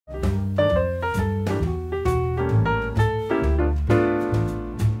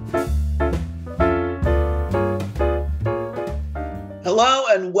Hello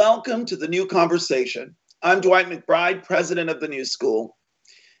and welcome to the New Conversation. I'm Dwight McBride, president of the New School.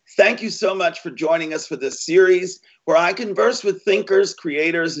 Thank you so much for joining us for this series where I converse with thinkers,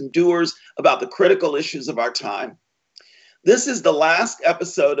 creators, and doers about the critical issues of our time. This is the last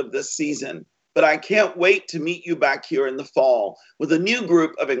episode of this season, but I can't wait to meet you back here in the fall with a new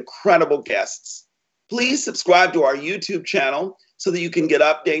group of incredible guests. Please subscribe to our YouTube channel so that you can get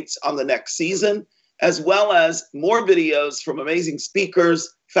updates on the next season, as well as more videos from amazing speakers,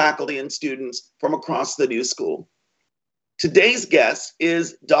 faculty, and students from across the New School. Today's guest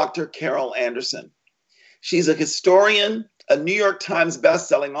is Dr. Carol Anderson. She's a historian, a New York Times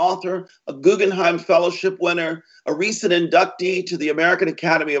bestselling author, a Guggenheim Fellowship winner, a recent inductee to the American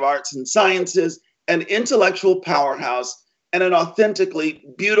Academy of Arts and Sciences, an intellectual powerhouse, and an authentically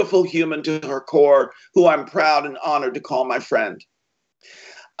beautiful human to her core, who I'm proud and honored to call my friend.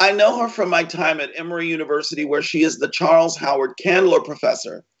 I know her from my time at Emory University, where she is the Charles Howard Candler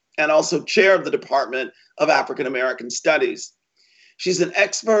Professor and also chair of the Department of African American Studies. She's an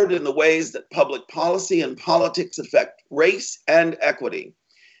expert in the ways that public policy and politics affect race and equity.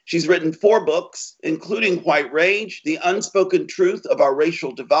 She's written 4 books, including White Rage, The Unspoken Truth of Our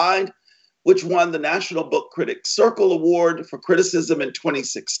Racial Divide, which won the National Book Critics Circle Award for Criticism in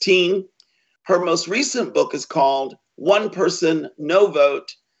 2016. Her most recent book is called One Person, No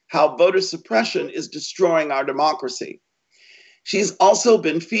Vote: How Voter Suppression is Destroying Our Democracy. She's also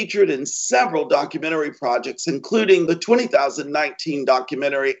been featured in several documentary projects, including the 2019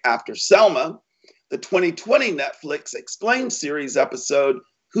 documentary After Selma, the 2020 Netflix Explained series episode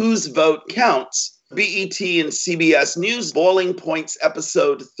Whose Vote Counts, BET and CBS News Boiling Points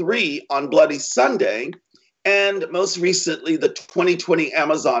episode 3 on Bloody Sunday, and most recently the 2020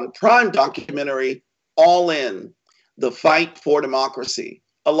 Amazon Prime documentary All In: The Fight for Democracy,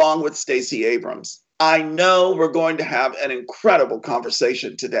 along with Stacey Abrams. I know we're going to have an incredible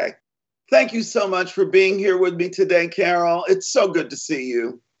conversation today. Thank you so much for being here with me today, Carol. It's so good to see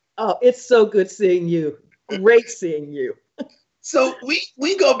you. Oh, it's so good seeing you. Great seeing you. So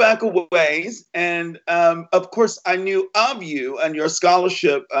we go back a ways, and of course, I knew of you and your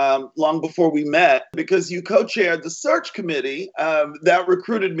scholarship long before we met, because you co-chaired the search committee that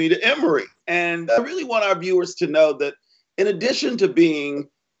recruited me to Emory. And I really want our viewers to know that in addition to being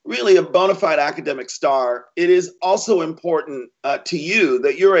really a bona fide academic star, it is also important to you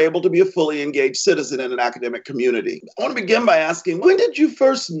that you're able to be a fully engaged citizen in an academic community. I want to begin by asking, when did you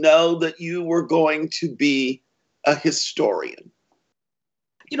first know that you were going to be a historian?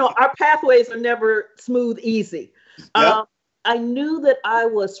 You know, our pathways are never smooth, easy. Yep. I knew that I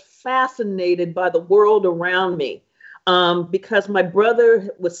was fascinated by the world around me because my brother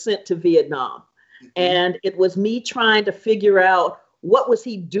was sent to Vietnam. Mm-hmm. And it was me trying to figure out, what was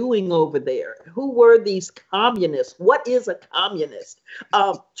he doing over there? Who were these communists? What is a communist?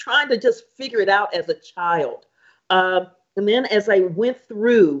 Trying to just figure it out as a child. And then as I went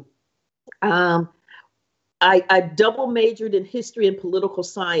through, I double majored in history and political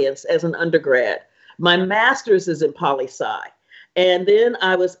science as an undergrad. My master's is in poli-sci. And then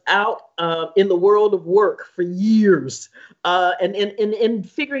I was out in the world of work for years. And in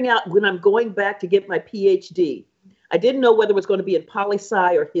figuring out when I'm going back to get my PhD, I didn't know whether it was going to be in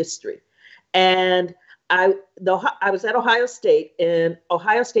poli-sci or history. And I was at Ohio State, and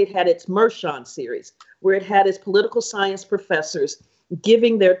Ohio State had its Mershon series, where it had its political science professors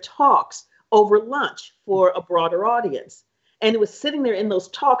giving their talks over lunch for a broader audience. And it was sitting there in those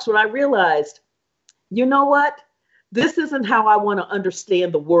talks where I realized, you know what? This isn't how I want to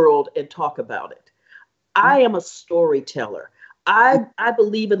understand the world and talk about it. I am a storyteller. I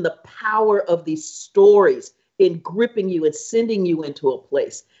believe in the power of these stories in gripping you and sending you into a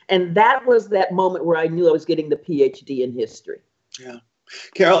place. And that was that moment where I knew I was getting the PhD in history. Yeah.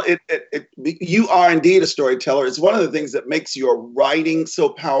 Carol, you are indeed a storyteller. It's one of the things that makes your writing so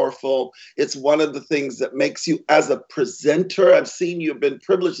powerful. It's one of the things that makes you as a presenter. I've been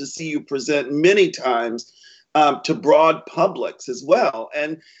privileged to see you present many times to broad publics as well.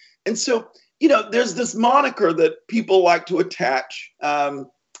 And so, you know, there's this moniker that people like to attach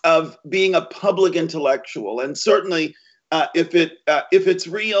of being a public intellectual. And certainly if it's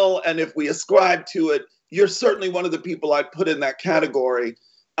real and if we ascribe to it, you're certainly one of the people I'd put in that category.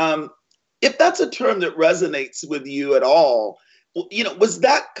 If that's a term that resonates with you at all, you know, was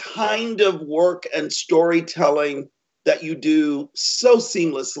that kind of work and storytelling that you do so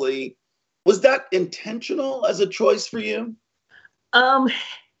seamlessly, was that intentional as a choice for you?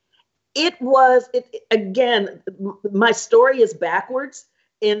 Again, my story is backwards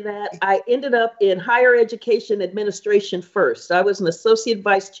in that I ended up in higher education administration first. I was an associate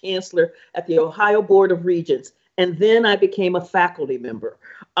vice chancellor at the Ohio Board of Regents. And then I became a faculty member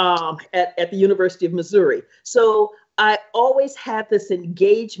at the University of Missouri. So I always had this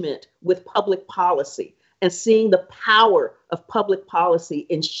engagement with public policy and seeing the power of public policy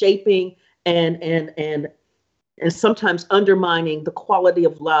in shaping and sometimes undermining the quality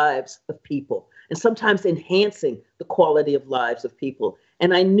of lives of people, and sometimes enhancing the quality of lives of people.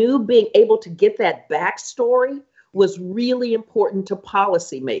 And I knew being able to get that backstory was really important to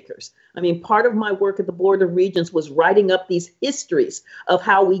policymakers. I mean, part of my work at the Board of Regents was writing up these histories of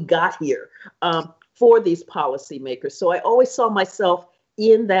how we got here for these policymakers. So I always saw myself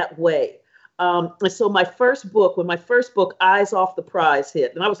in that way. And so when my first book, Eyes Off the Prize,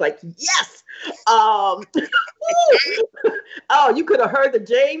 hit, and I was like, yes! Oh, you could have heard the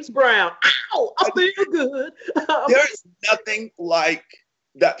James Brown. Ow, I feel good. There's nothing like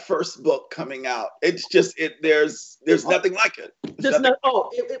that first book coming out. It's just there's nothing like it.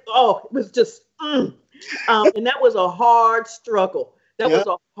 It was just and that was a hard struggle. Was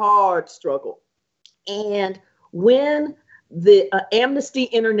a hard struggle. And when the Amnesty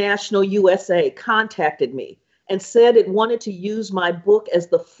International USA contacted me and said it wanted to use my book as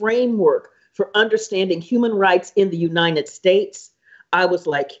the framework for understanding human rights in the United States, I was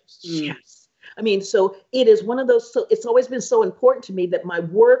like, yes. I mean, so it is one of those, so it's always been so important to me that my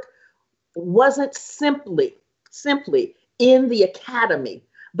work wasn't simply in the academy,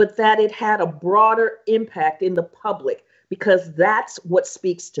 but that it had a broader impact in the public, because that's what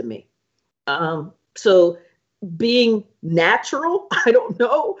speaks to me. So being natural, I don't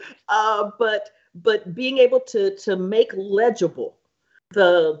know, but being able to make legible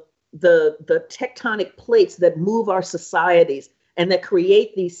the tectonic plates that move our societies and that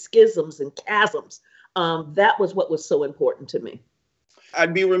create these schisms and chasms, that was what was so important to me.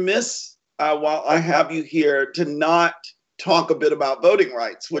 I'd be remiss while I have you here to not talk a bit about voting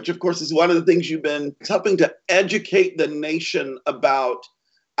rights, which of course is one of the things you've been helping to educate the nation about,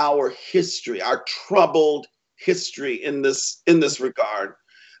 our history, our troubled history in this regard.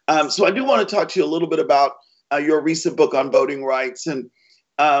 So I do want to talk to you a little bit about your recent book on voting rights, and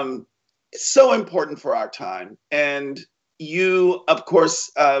it's so important for our time. And you, of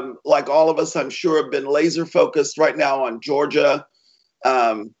course, like all of us, I'm sure, have been laser focused right now on Georgia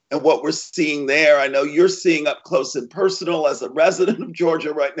and what we're seeing there. I know you're seeing up close and personal as a resident of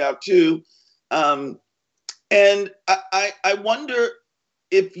Georgia right now too. And I wonder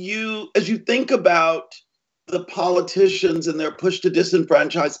if you, as you think about the politicians and their push to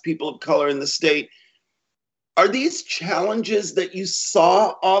disenfranchise people of color in the state, are these challenges that you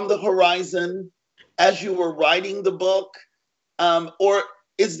saw on the horizon as you were writing the book? Or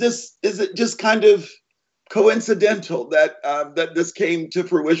is it just kind of coincidental that this came to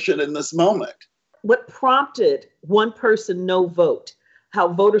fruition in this moment? What prompted One Person, No Vote, how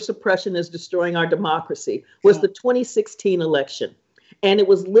voter suppression is destroying our democracy, was the 2016 election. And it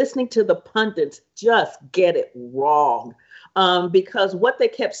was listening to the pundits just get it wrong. Because what they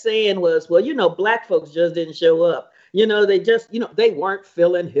kept saying was, well, Black folks just didn't show up. They weren't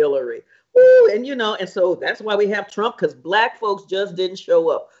feeling Hillary. Ooh, and so that's why we have Trump, because Black folks just didn't show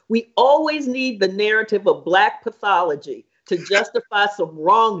up. We always need the narrative of Black pathology to justify some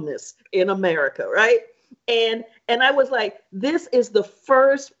wrongness in America, right? And I was like, this is the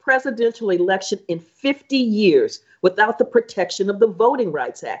first presidential election in 50 years without the protection of the Voting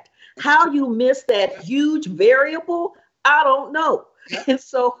Rights Act. How you miss that huge variable, I don't know. And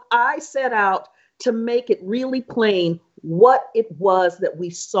so I set out to make it really plain what it was that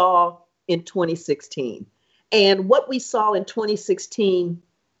we saw in 2016. And what we saw in 2016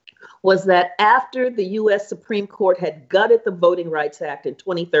 was that after the U.S. Supreme Court had gutted the Voting Rights Act in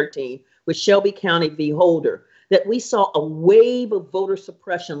 2013 with Shelby County v. Holder, that we saw a wave of voter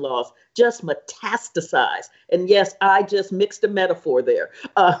suppression laws just metastasize. And yes, I just mixed a metaphor there,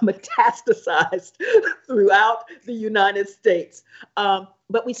 metastasized throughout the United States.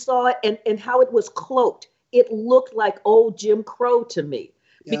 But we saw it and how it was cloaked. It looked like old Jim Crow to me,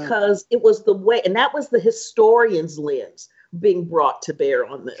 because it was the way, and that was the historian's lens being brought to bear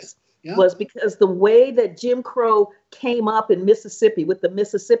on this, was because the way that Jim Crow came up in Mississippi with the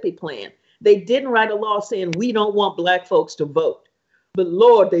Mississippi Plan, they didn't write a law saying we don't want Black folks to vote, but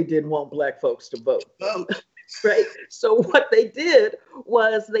Lord, they didn't want Black folks to vote. Right? So what they did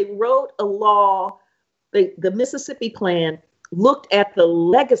was they wrote a law. The Mississippi Plan looked at the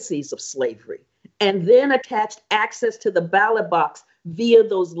legacies of slavery and then attached access to the ballot box via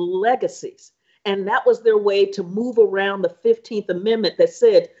those legacies. And that was their way to move around the 15th Amendment that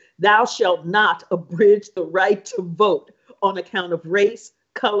said, thou shalt not abridge the right to vote on account of race,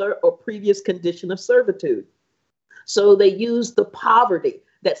 color, or previous condition of servitude. So they used the poverty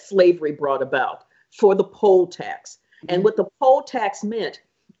that slavery brought about for the poll tax. And what the poll tax meant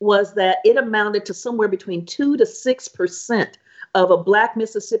was that it amounted to somewhere between 2 to 6% of a Black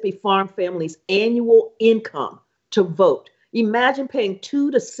Mississippi farm family's annual income to vote. Imagine paying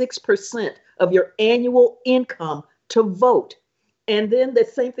 2 to 6% of your annual income to vote. And then the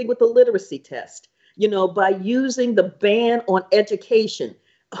same thing with the literacy test. You know, by using the ban on education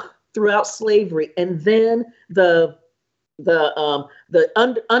throughout slavery, and then the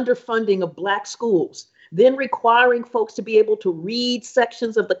underfunding of Black schools, then requiring folks to be able to read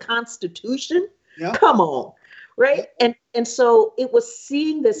sections of the Constitution. Yeah. Come on, right? And so it was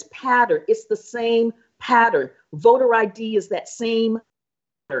seeing this pattern. It's the same pattern. Voter ID is that same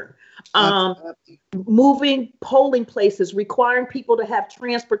pattern. Moving polling places, requiring people to have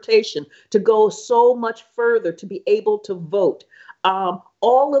transportation to go so much further to be able to vote.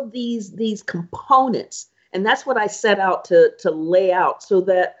 All of these components, and that's what I set out to lay out so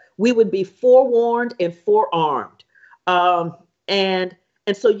that we would be forewarned and forearmed. And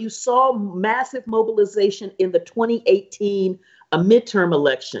so you saw massive mobilization in the 2018 midterm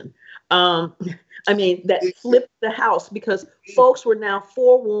election. I mean, that flipped the House because folks were now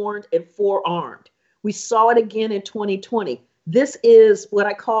forewarned and forearmed. We saw it again in 2020. This is what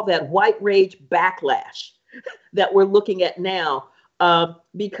I call that white rage backlash that we're looking at now.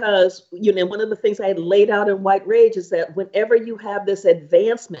 Because, you know, one of the things I had laid out in White Rage is that whenever you have this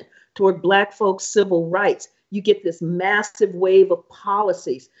advancement toward Black folks' civil rights, you get this massive wave of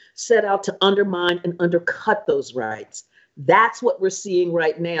policies set out to undermine and undercut those rights. That's what we're seeing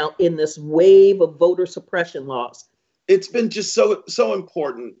right now in this wave of voter suppression laws. It's been just so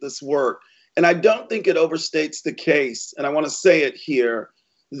important, this work. And I don't think it overstates the case. And I want to say it here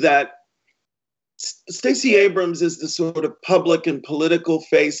that Stacey Abrams is the sort of public and political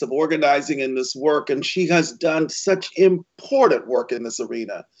face of organizing in this work, and she has done such important work in this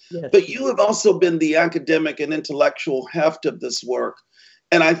arena. Yes. But you have also been the academic and intellectual heft of this work.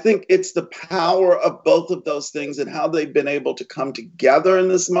 And I think it's the power of both of those things and how they've been able to come together in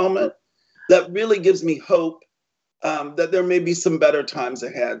this moment that really gives me hope that there may be some better times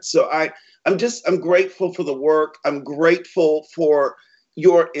ahead. So I'm grateful for the work. I'm grateful for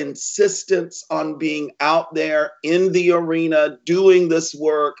your insistence on being out there in the arena, doing this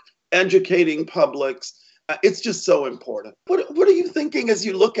work, educating publics. It's just so important. What are you thinking as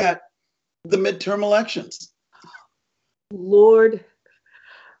you look at the midterm elections? Lord,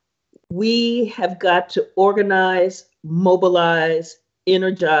 we have got to organize, mobilize,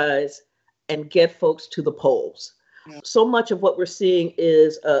 energize, and get folks to the polls. Yeah. So much of what we're seeing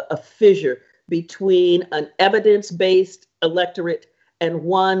is a fissure between an evidence-based electorate and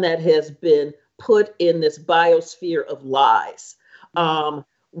one that has been put in this biosphere of lies,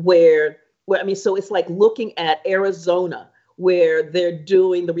 where I mean, so it's like looking at Arizona, where the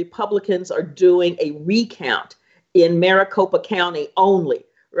Republicans are doing a recount in Maricopa County only,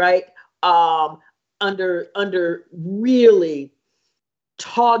 right? Under really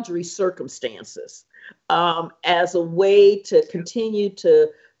tawdry circumstances, as a way to continue to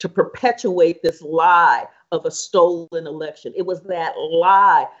perpetuate this lie of a stolen election. It was that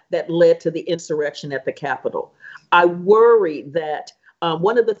lie that led to the insurrection at the Capitol. I worry that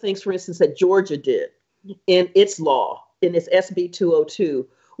one of the things, for instance, that Georgia did in its law, in its SB 202,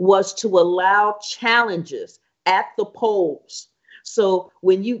 was to allow challenges at the polls. So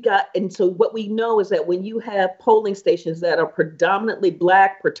what we know is that when you have polling stations that are predominantly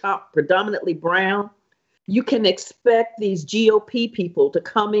Black, predominantly brown, you can expect these GOP people to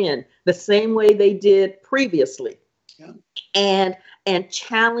come in the same way they did previously, yeah, and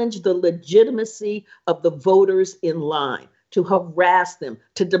challenge the legitimacy of the voters in line, to harass them,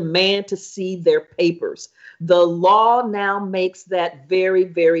 to demand to see their papers. The law now makes that very,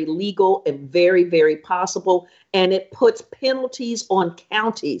 very legal and very, very possible. And it puts penalties on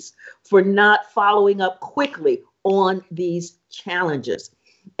counties for not following up quickly on these challenges.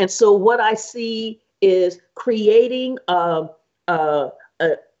 And so what I see is creating a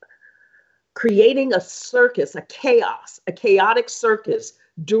circus, a chaotic circus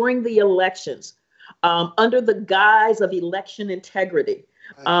during the elections, under the guise of election integrity,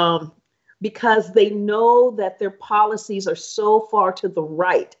 because they know that their policies are so far to the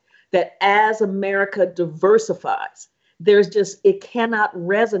right that as America diversifies, it cannot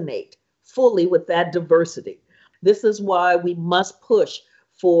resonate fully with that diversity. This is why we must push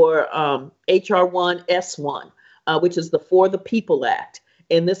for HR 1 S1, which is the For the People Act.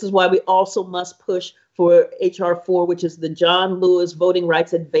 And this is why we also must push for HR 4, which is the John Lewis Voting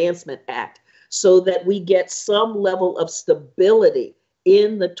Rights Advancement Act, so that we get some level of stability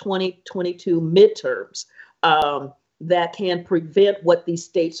in the 2022 midterms that can prevent what these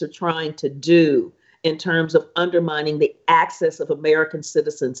states are trying to do. in terms of undermining the access of American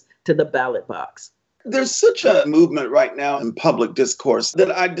citizens to the ballot box. There's such a movement right now in public discourse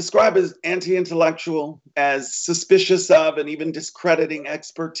that I describe as anti-intellectual, as suspicious of and even discrediting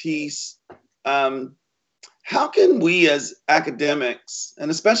expertise. How can we as academics,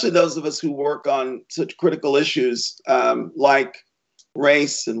 and especially those of us who work on such critical issues like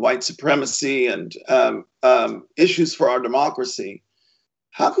race and white supremacy and issues for our democracy,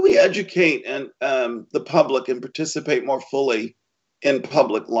 how can we educate the public and participate more fully in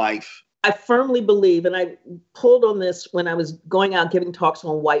public life? I firmly believe, and I pulled on this when I was going out giving talks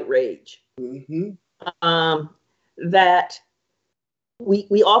on white rage, that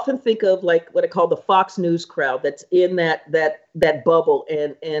we often think of like what I call the Fox News crowd that's in that bubble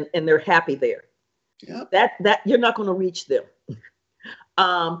and they're happy there. Yeah. That you're not going to reach them.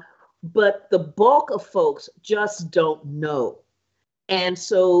 But the bulk of folks just don't know. And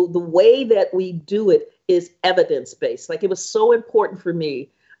so the way that we do it is evidence-based. Like, it was so important for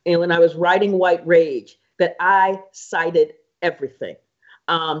me, and when I was writing White Rage, that I cited everything.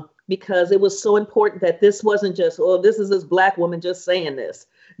 Because it was so important that this wasn't just, oh, this is this Black woman just saying this.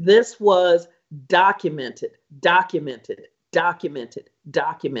 This was documented.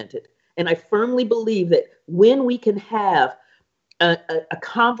 And I firmly believe that when we can have a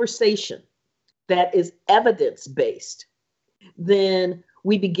conversation that is evidence-based, then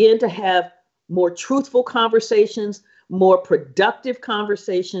we begin to have more truthful conversations, more productive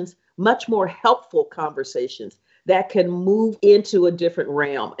conversations, much more helpful conversations that can move into a different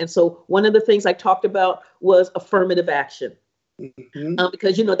realm. And so one of the things I talked about was affirmative action.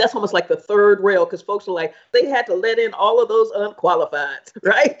 Because, that's almost like the third rail, because folks are like, they had to let in all of those unqualifieds,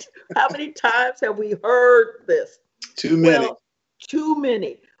 right? How many times have we heard this? Too many. Well, too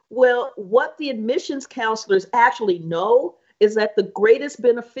many. Well, what the admissions counselors actually know is that the greatest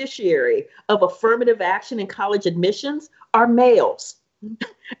beneficiary of affirmative action in college admissions are males.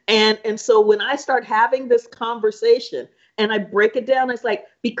 And so when I start having this conversation and I break it down, it's like,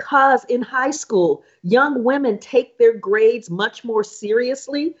 because in high school, young women take their grades much more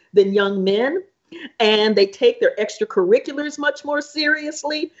seriously than young men, and they take their extracurriculars much more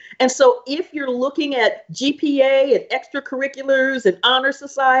seriously. And so if you're looking at GPA and extracurriculars and honor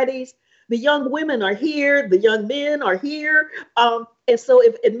societies, the young women are here, the young men are here. And so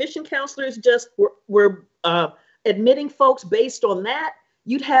if admission counselors just were admitting folks based on that,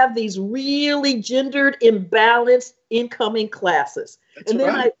 you'd have these really gendered, imbalanced incoming classes. That's and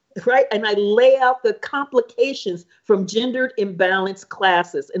then I lay out the complications from gendered imbalanced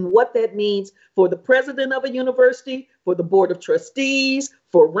classes and what that means for the president of a university, for the board of trustees,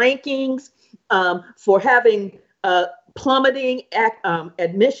 for rankings, for having plummeting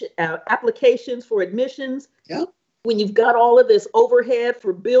admission applications for admissions. Yeah. When you've got all of this overhead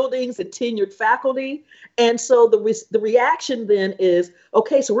for buildings and tenured faculty. And so the reaction then is,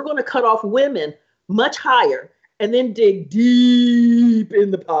 okay, so we're going to cut off women much higher and then dig deep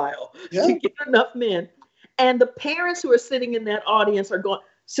in the pile to get enough men. And the parents who are sitting in that audience are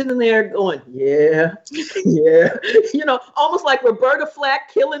sitting there going, yeah, almost like Roberta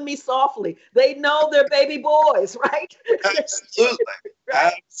Flack, Killing Me Softly. They know they're baby boys, right? Absolutely.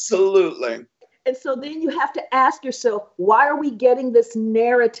 Right? Absolutely. And so then you have to ask yourself, why are we getting this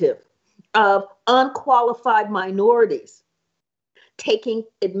narrative of unqualified minorities taking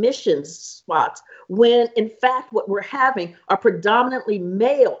admissions spots when, in fact, what we're having are predominantly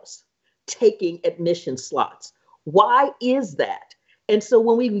males taking admission slots? Why is that? And so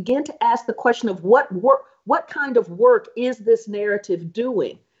when we begin to ask the question of what kind of work is this narrative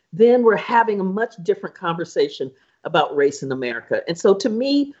doing, then we're having a much different conversation about race in America. And so to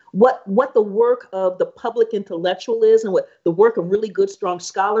me, what the work of the public intellectual is, and what the work of really good, strong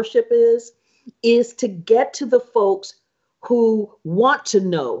scholarship is to get to the folks who want to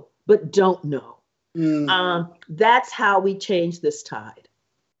know, but don't know. That's how we change this tide.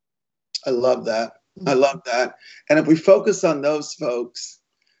 I love that. I love that. And if we focus on those folks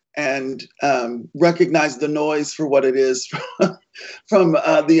and recognize the noise for what it is from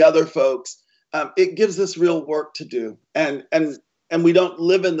the other folks, it gives us real work to do. And we don't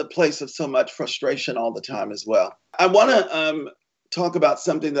live in the place of so much frustration all the time as well. I want to talk about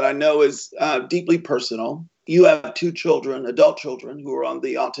something that I know is deeply personal. You have 2 children, adult children, who are on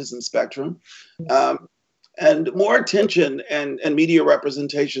the autism spectrum. And more attention and media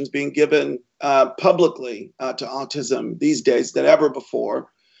representations being given publicly to autism these days than ever before.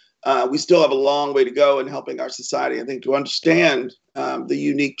 We still have a long way to go in helping our society, I think, to understand the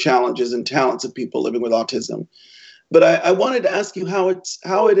unique challenges and talents of people living with autism. But I wanted to ask you how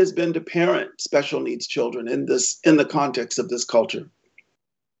it has been to parent special needs children in the context of this culture.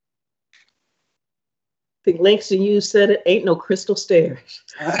 think Langston Hughes said it, ain't no crystal stairs.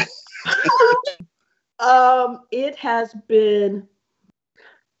 It has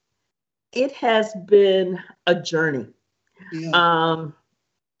been a journey. Yeah.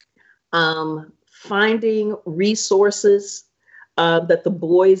 Finding resources that the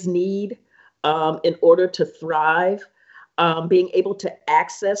boys need in order to thrive, being able to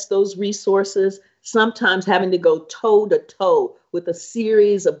access those resources, sometimes having to go toe to toe with a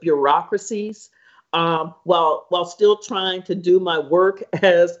series of bureaucracies, while still trying to do my work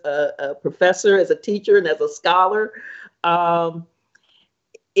as a professor, as a teacher, and as a scholar. There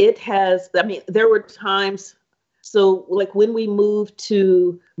were times, so like when we moved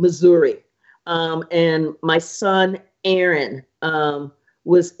to Missouri, and my son, Aaron,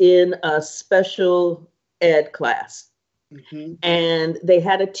 was in a special ed class. Mm-hmm. And they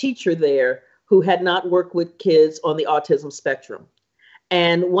had a teacher there who had not worked with kids on the autism spectrum.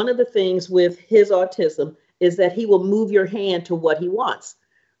 And one of the things with his autism is that he will move your hand to what he wants,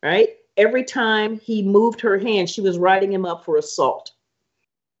 right? Every time he moved her hand, she was writing him up for assault.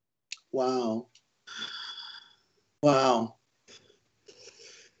 Wow. Wow.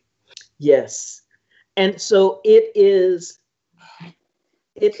 Yes. And so it is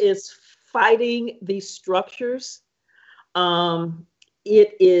fighting these structures.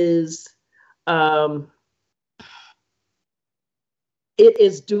 It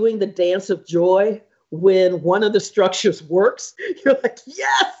is doing the dance of joy when one of the structures works. You're like,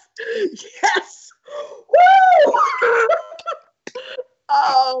 yes, yes,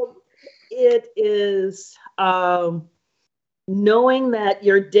 woo! It is knowing that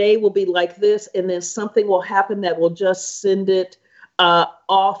your day will be like this, and then something will happen that will just send it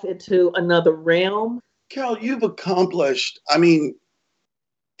off into another realm. Carol, you've accomplished,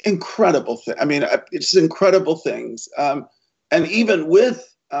 incredible things. It's incredible things. And even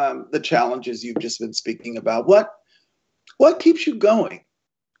with the challenges you've just been speaking about, what keeps you going?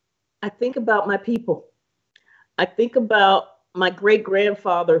 I think about my people. I think about my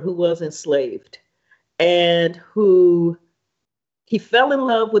great-grandfather who was enslaved and who he fell in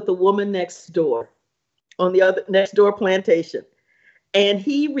love with the woman next door on the other next door plantation. And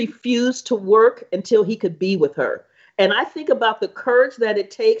he refused to work until he could be with her. And I think about the courage that it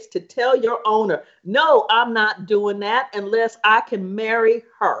takes to tell your owner, no, I'm not doing that unless I can marry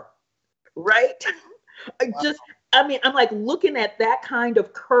her. Right? Wow. I'm like looking at that kind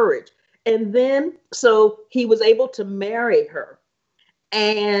of courage. And then, so he was able to marry her.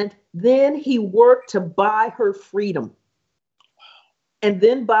 And then he worked to buy her freedom. And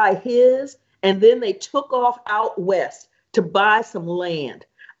then buy his. And then they took off out west to buy some land.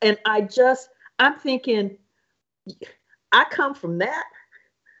 And I'm thinking, I come from that.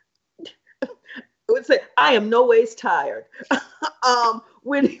 I would say I am no ways tired.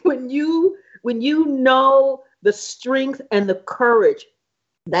 When you know the strength and the courage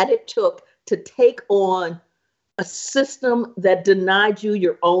that it took to take on a system that denied you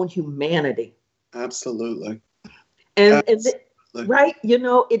your own humanity. Absolutely. And right,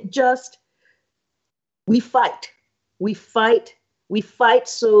 we fight. We fight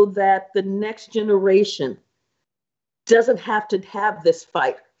so that the next generation doesn't have to have this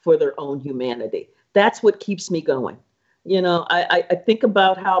fight for their own humanity. That's what keeps me going. I think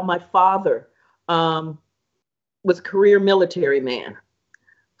about how my father was a career military man,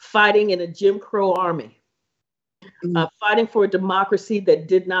 fighting in a Jim Crow army, fighting for a democracy that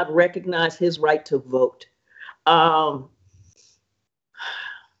did not recognize his right to vote.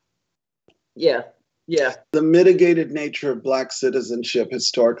 Yeah. The mitigated nature of Black citizenship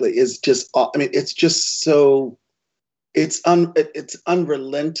historically is just, it's just so, it's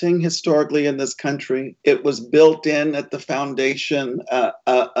unrelenting historically in this country. It was built in at the foundation of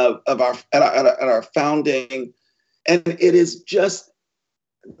our founding. And it is just,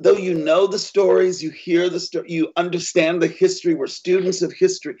 though you know the stories, you hear the story, you understand the history, we're students of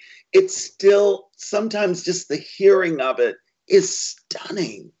history, it's still sometimes just the hearing of it is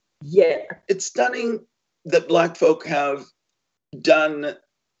stunning. Yeah. It's stunning that Black folk have done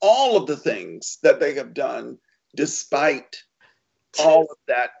all of the things that they have done despite all of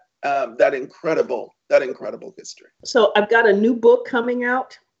that incredible history. So I've got a new book coming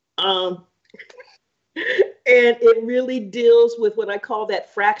out. And it really deals with what I call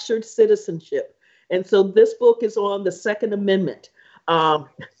that fractured citizenship. And so this book is on the Second Amendment,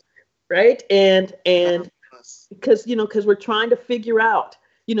 right? And because we're trying to figure out,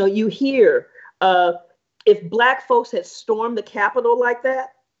 you hear if Black folks had stormed the Capitol like that.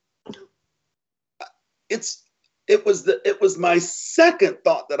 It was my second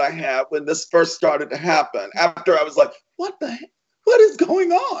thought that I had when this first started to happen. After I was like, what is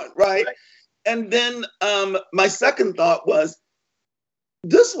going on, right? And then my second thought was,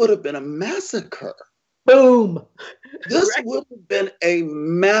 this would have been a massacre. Boom. This Right. would have been a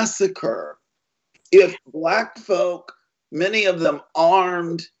massacre if Black folk, many of them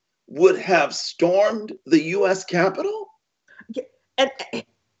armed, would have stormed the US Capitol. Yeah, and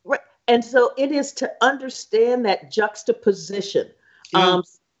right. And so it is to understand that juxtaposition. Yeah.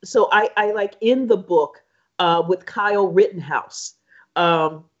 So I like in the book with Kyle Rittenhouse,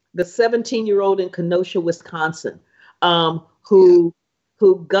 the 17-year-old in Kenosha, Wisconsin, who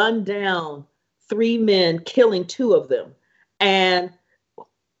gunned down three men, killing two of them, and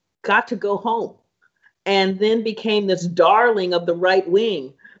got to go home, and then became this darling of the right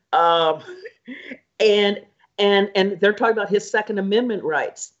wing. Um, and and they're talking about his Second Amendment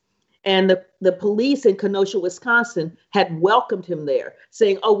rights. And the police in Kenosha, Wisconsin had welcomed him there,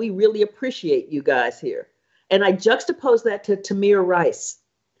 saying, "Oh, we really appreciate you guys here." And I juxtaposed that to Tamir Rice,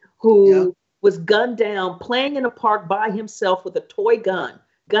 who was gunned down playing in a park by himself with a toy gun,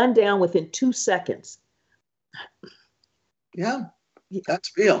 gunned down within 2 seconds. Yeah,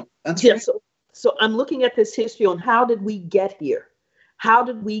 that's real. That's Yeah, real. so I'm looking at this history on how did we get here? How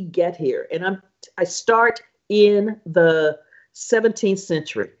did we get here? And I start in the 17th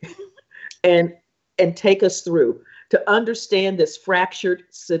century and take us through to understand this fractured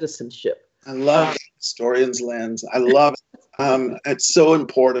citizenship. I love the historian's lens. I love it. It's so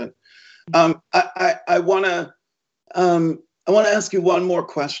important. I want to ask you one more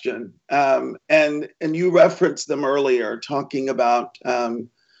question. And you referenced them earlier, talking about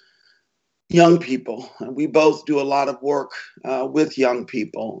young people. We both do a lot of work with young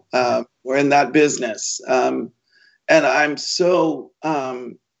people. We're in that business. And I'm so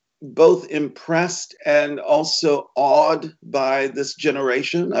both impressed and also awed by this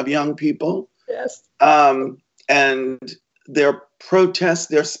generation of young people. Yes. And their protest,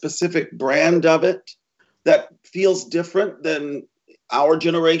 their specific brand of it that feels different than our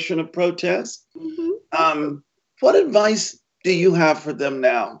generation of protest. Mm-hmm. What advice do you have for them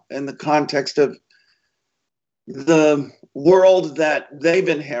now in the context of the world that they've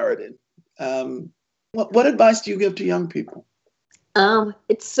inherited? What advice do you give to young people?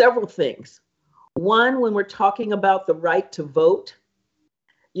 It's several things. One, when we're talking about the right to vote,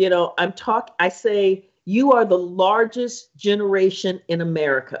 I say you are the largest generation in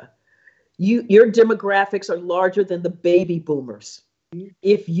America. Your demographics are larger than the baby boomers.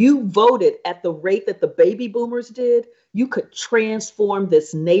 If you voted at the rate that the baby boomers did, you could transform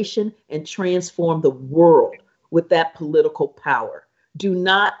this nation and transform the world with that political power. Do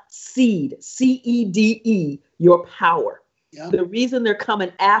not cede, C-E-D-E, your power. Yeah. The reason they're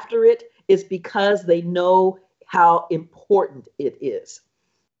coming after it is because they know how important it is.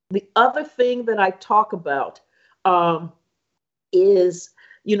 The other thing that I talk about is,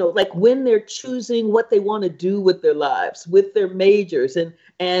 like when they're choosing what they want to do with their lives, with their majors, and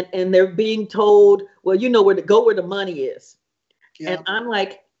they're being told, well, you know where to go, where the money is. Yeah. And I'm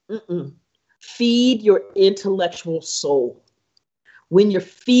like, feed your intellectual soul. When you're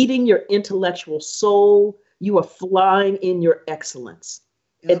feeding your intellectual soul, you are flying in your excellence.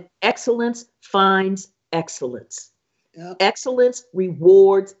 Yep. And excellence finds excellence. Yep. Excellence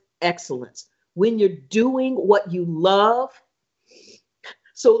rewards excellence. When you're doing what you love,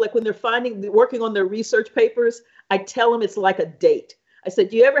 so like when they're working on their research papers, I tell them it's like a date. I said,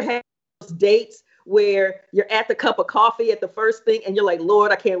 do you ever have those dates where you're at the cup of coffee at the first thing and you're like,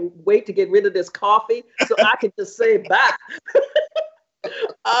 Lord, I can't wait to get rid of this coffee so I can just say bye.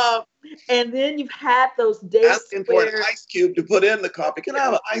 And then you've had those days asking for an ice cube to put in the coffee. Can I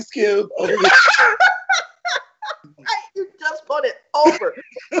have an ice cube over here? You just put it over.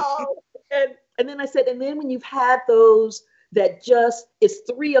 And then I said, and then when you've had those that just, it's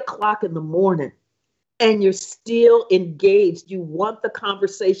 3 o'clock in the morning and you're still engaged, you want the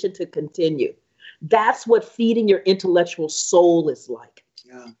conversation to continue. That's what feeding your intellectual soul is like.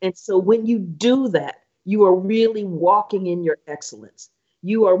 Yeah. And so when you do that, you are really walking in your excellence.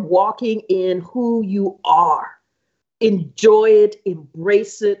 You are walking in who you are. Enjoy it,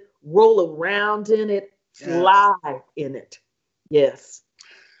 embrace it, roll around in it, fly in it. Yes.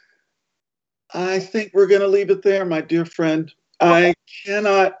 I think we're going to leave it there, my dear friend. I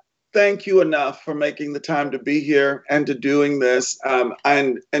cannot thank you enough for making the time to be here and to doing this,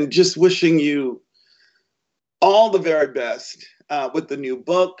 and just wishing you all the very best with the new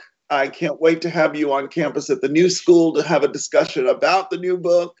book. I can't wait to have you on campus at the new school to have a discussion about the new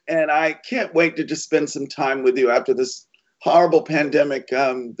book. And I can't wait to just spend some time with you after this horrible pandemic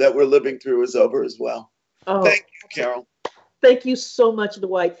that we're living through is over as well. Oh, thank you, Carol. Thank you so much,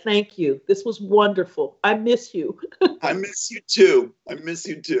 Dwight. Thank you. This was wonderful. I miss you. I miss you too. I miss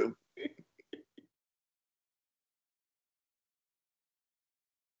you too.